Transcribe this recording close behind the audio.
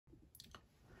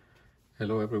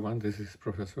Hello everyone, this is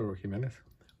Professor Jimenez,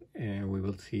 and we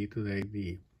will see today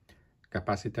the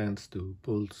capacitance to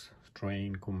pulse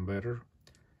strain converter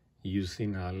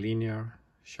using a linear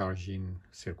charging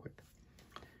circuit.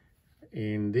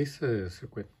 In this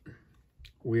circuit,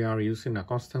 we are using a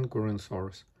constant current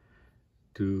source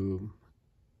to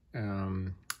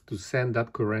send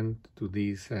that current to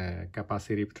this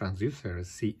capacitive transducer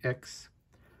CX.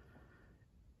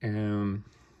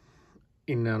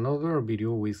 In another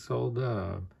video, we saw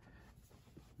the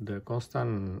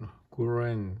constant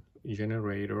current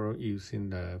generator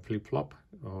using the flip-flop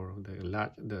or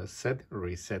the set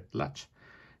reset latch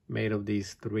made of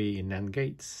these 3 NAND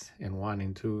gates, and 1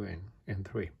 and 2 and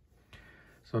 3.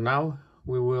 So now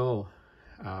we will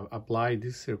apply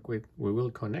this circuit. We will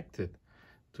connect it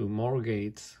to more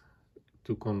gates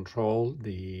to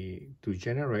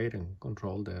generate and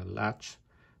control the latch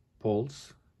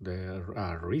pulse, the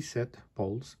reset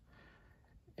pulse,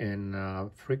 and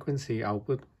frequency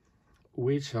output,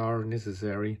 which are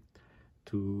necessary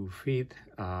to feed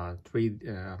a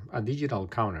digital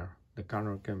counter. The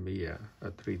counter can be a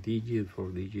 3-digit,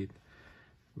 4-digit,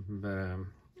 but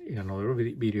in another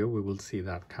video we will see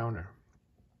that counter.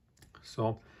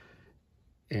 So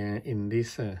in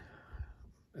this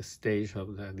stage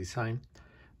of the design,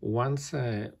 once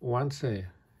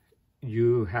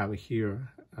you have here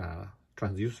a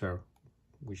transducer,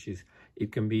 which is,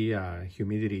 it can be a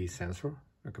humidity sensor,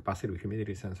 a capacitive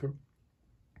humidity sensor.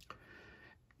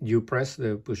 You press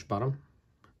the push button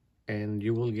and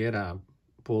you will get a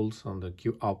pulse on the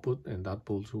Q output, and that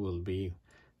pulse will be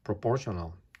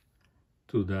proportional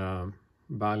to the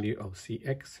value of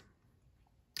CX.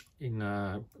 In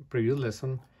a previous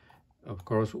lesson, of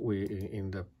course,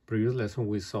 in the previous lesson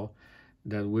we saw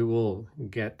that we will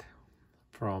get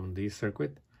from this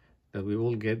circuit that we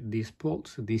will get this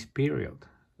pulse, this period,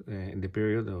 in the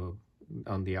period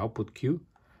on the output Q,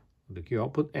 the Q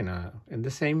output, and the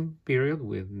same period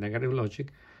with negative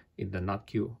logic in the not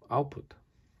Q output.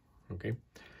 Okay,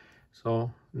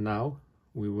 so now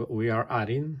we are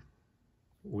adding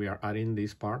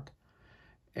this part,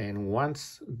 and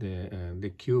once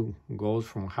the Q goes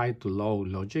from high to low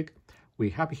logic, we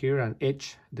have here an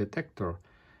edge detector,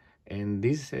 and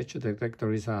this edge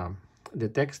detector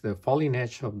detects the falling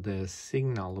edge of the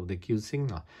signal, of the Q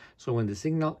signal. So when the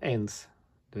signal ends,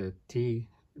 the T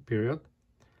period,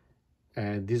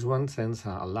 this one sends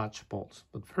a latch pulse.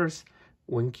 But first,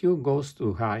 when Q goes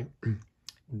too high,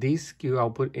 this Q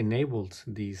output enables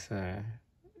this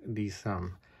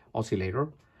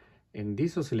oscillator, and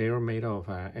this oscillator made of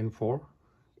N4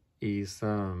 is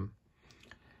an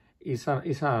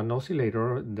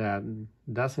oscillator that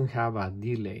doesn't have a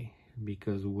delay,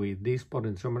 because with this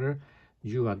potentiometer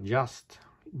you adjust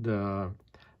the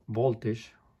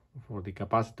voltage for the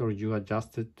capacitor. You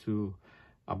adjust it to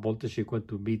a voltage equal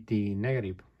to VT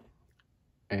negative,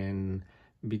 and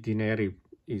VT negative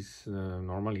is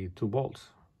normally 2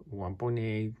 volts,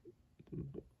 1.8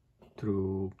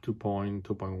 through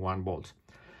 2.1 volts.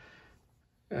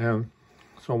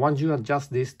 So once you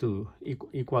adjust this to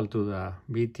equal to the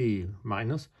VT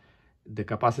minus, the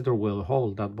capacitor will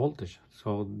hold that voltage.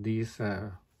 So this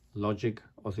logic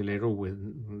oscillator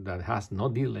that has no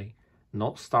delay,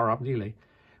 no startup delay,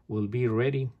 will be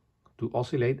ready to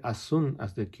oscillate as soon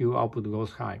as the Q output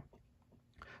goes high.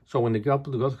 So when the Q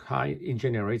output goes high, it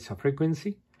generates a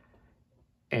frequency,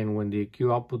 and when the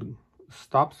Q output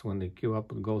stops, when the Q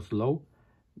output goes low,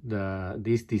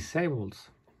 this disables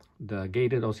the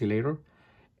gated oscillator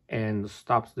and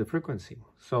stops the frequency.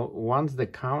 So once the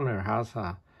counter has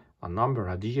a number,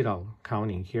 a digital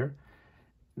counting here,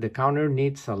 the counter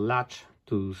needs a latch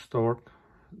to store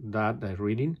that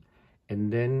reading,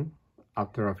 and then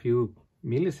after a few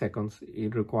milliseconds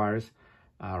it requires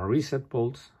a reset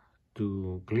pulse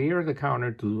to clear the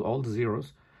counter to all the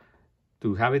zeros,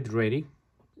 to have it ready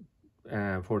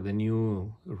for the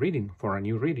new reading, for a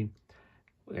new reading.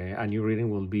 A new reading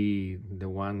will be the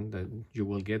one that you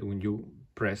will get when you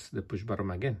press the push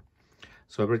button again.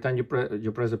 So every time you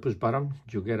press the push button,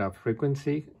 you get a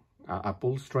frequency, a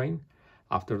pulse strain.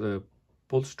 After the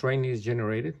pulse strain is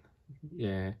generated,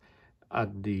 when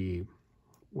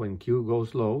Q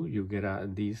goes low, you get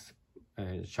this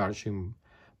charging,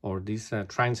 or this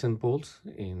transient pulse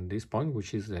in this point,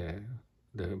 which is the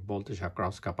voltage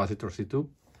across capacitor C2,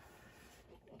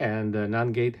 and the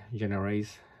NAND gate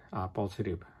generates a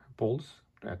positive pulse,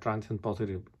 a transient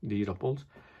positive digital pulse.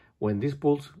 When this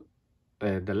pulse,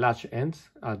 the latch ends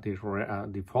at the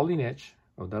falling edge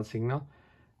of that signal,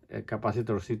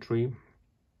 capacitor C3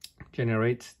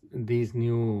 generates this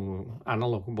new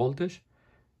analog voltage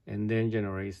and then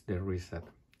generates the reset.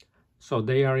 So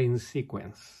they are in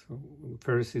sequence.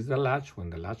 First is the latch. When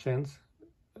the latch ends,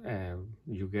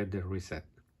 you get the reset.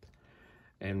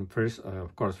 And first,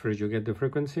 of course, first you get the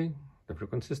frequency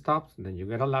stops, then you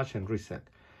get a latch and reset.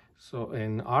 So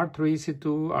in R3,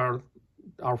 C2,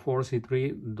 R4,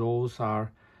 C3, those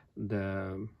are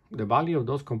the value of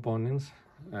those components.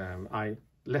 I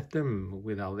left them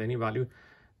without any value,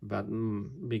 but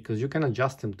because you can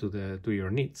adjust them to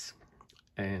your needs.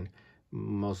 And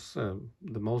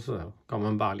the most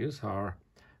common values are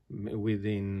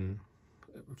within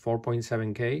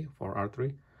 4.7K for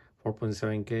R3,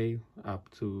 4.7K up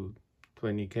to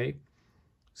 20K.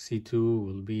 C2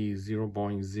 will be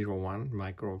 0.01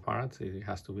 microfarads. It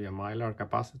has to be a mylar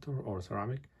capacitor or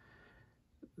ceramic.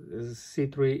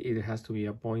 C3, it has to be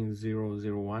a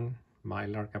 0.001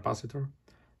 mylar capacitor,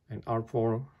 and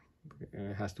R4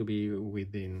 has to be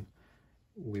within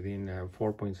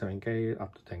 4.7K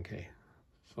up to 10K.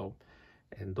 So,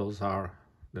 and those are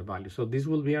the values. So this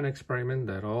will be an experiment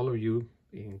that all of you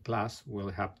in class will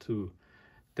have to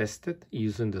test it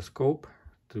using the scope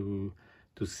to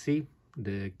see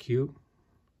the Q,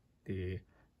 the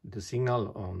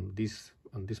signal on this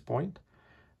point,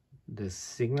 the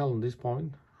signal on this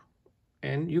point,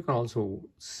 and you can also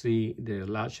see the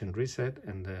latch and reset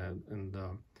and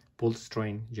the pulse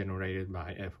strain generated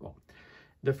by FO.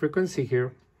 The frequency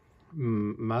here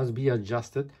must be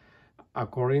adjusted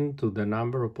according to the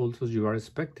number of pulses you are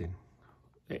expecting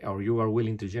or you are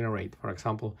willing to generate. For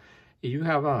example, if you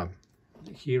have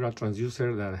here a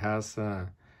transducer that has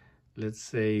let's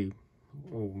say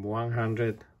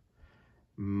 100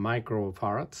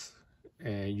 microfarads,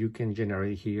 you can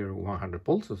generate here 100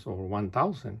 pulses or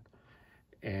 1000.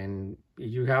 And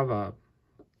you have a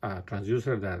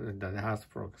transducer that has,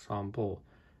 for example,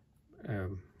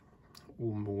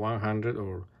 100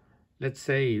 or let's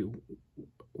say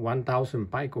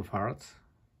 1000 picofarads,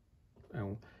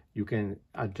 and you can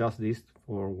adjust this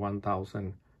for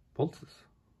 1000 pulses.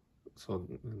 So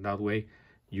that way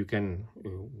you can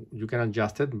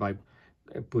adjust it by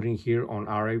putting here on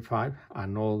RA5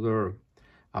 another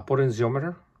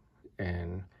potentiometer,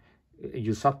 and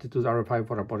you substitute RA5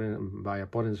 by a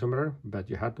potentiometer, but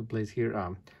you have to place here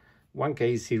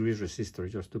 1K series resistor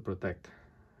just to protect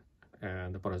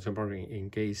the potentiometer in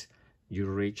case you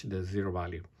reach the zero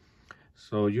value.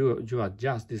 So you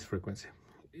adjust this frequency.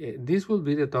 This will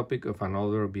be the topic of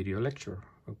another video lecture,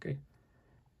 okay?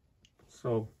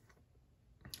 So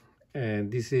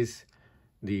this is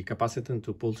the capacitance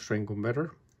to pulse strain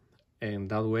converter, and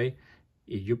that way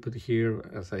if you put here,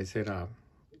 as I said,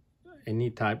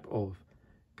 any type of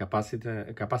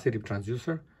capacitive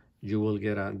transducer, you will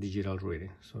get a digital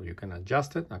reading. So you can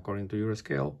adjust it according to your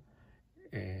scale,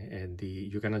 and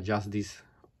you can adjust this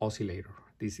oscillator,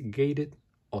 this gated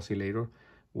oscillator,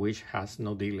 which has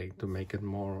no delay to make it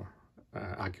more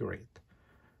accurate.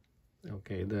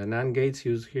 Okay, the NAND gates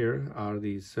used here are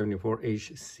the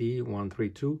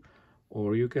 74HC132,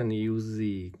 or you can use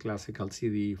the classical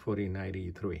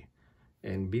CD4093,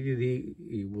 and VDD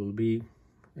it will be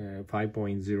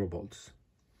 5.0 volts.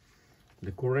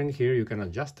 The current here you can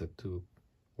adjust it to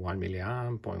 1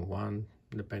 milliamp, 0.1,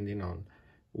 depending on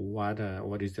what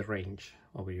is the range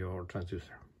of your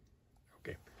transducer.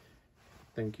 Okay,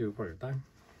 thank you for your time.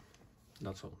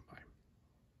 That's all. Bye.